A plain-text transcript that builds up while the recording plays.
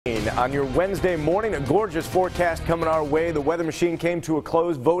rain on your Wednesday morning. A gorgeous forecast coming our way. The weather machine came to a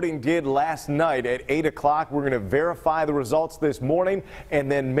close. Voting did last night at 8 o'clock. We're going to verify the results this morning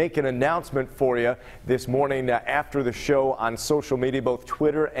and then make an announcement for you this morning after the show on social media, both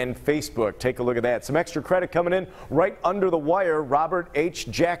Twitter and Facebook. Take a look at that. Some extra credit coming in right under the wire. Robert H.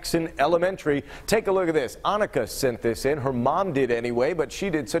 Jackson Elementary. Take a look at this. Annika sent this in. Her mom did anyway, but she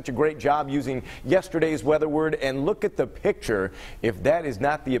did such a great job using yesterday's weather word. And look at the picture. If that is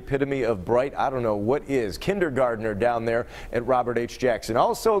not the epitome of bright, I don't know what is. Kindergartner down there at Robert H. Jackson.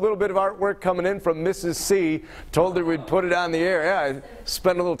 Also, a little bit of artwork coming in from Mrs. C. Told her we'd put it on the air. Yeah, I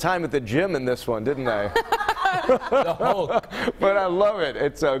spent a little time at the gym in this one, didn't I? But I love it.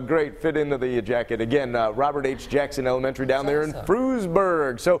 It's a great fit into the jacket. Again, Robert H. Jackson Elementary down there in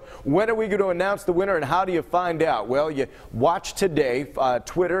Frewsburg. So when are we going to announce the winner and how do you find out? Well, you watch today,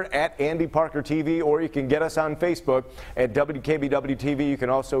 Twitter at Andy Parker TV, or you can get us on Facebook at WKBW TV. You can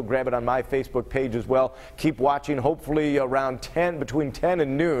also grab it on my Facebook page as well. Keep watching. Hopefully around between 10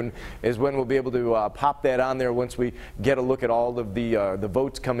 and noon is when we'll be able to pop that on there once we get a look at all of the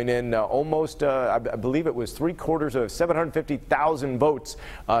votes coming in. Almost, I believe it was 3/4 of 750,000 votes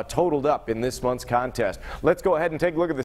totaled up in this month's contest. Let's go ahead and take a look at the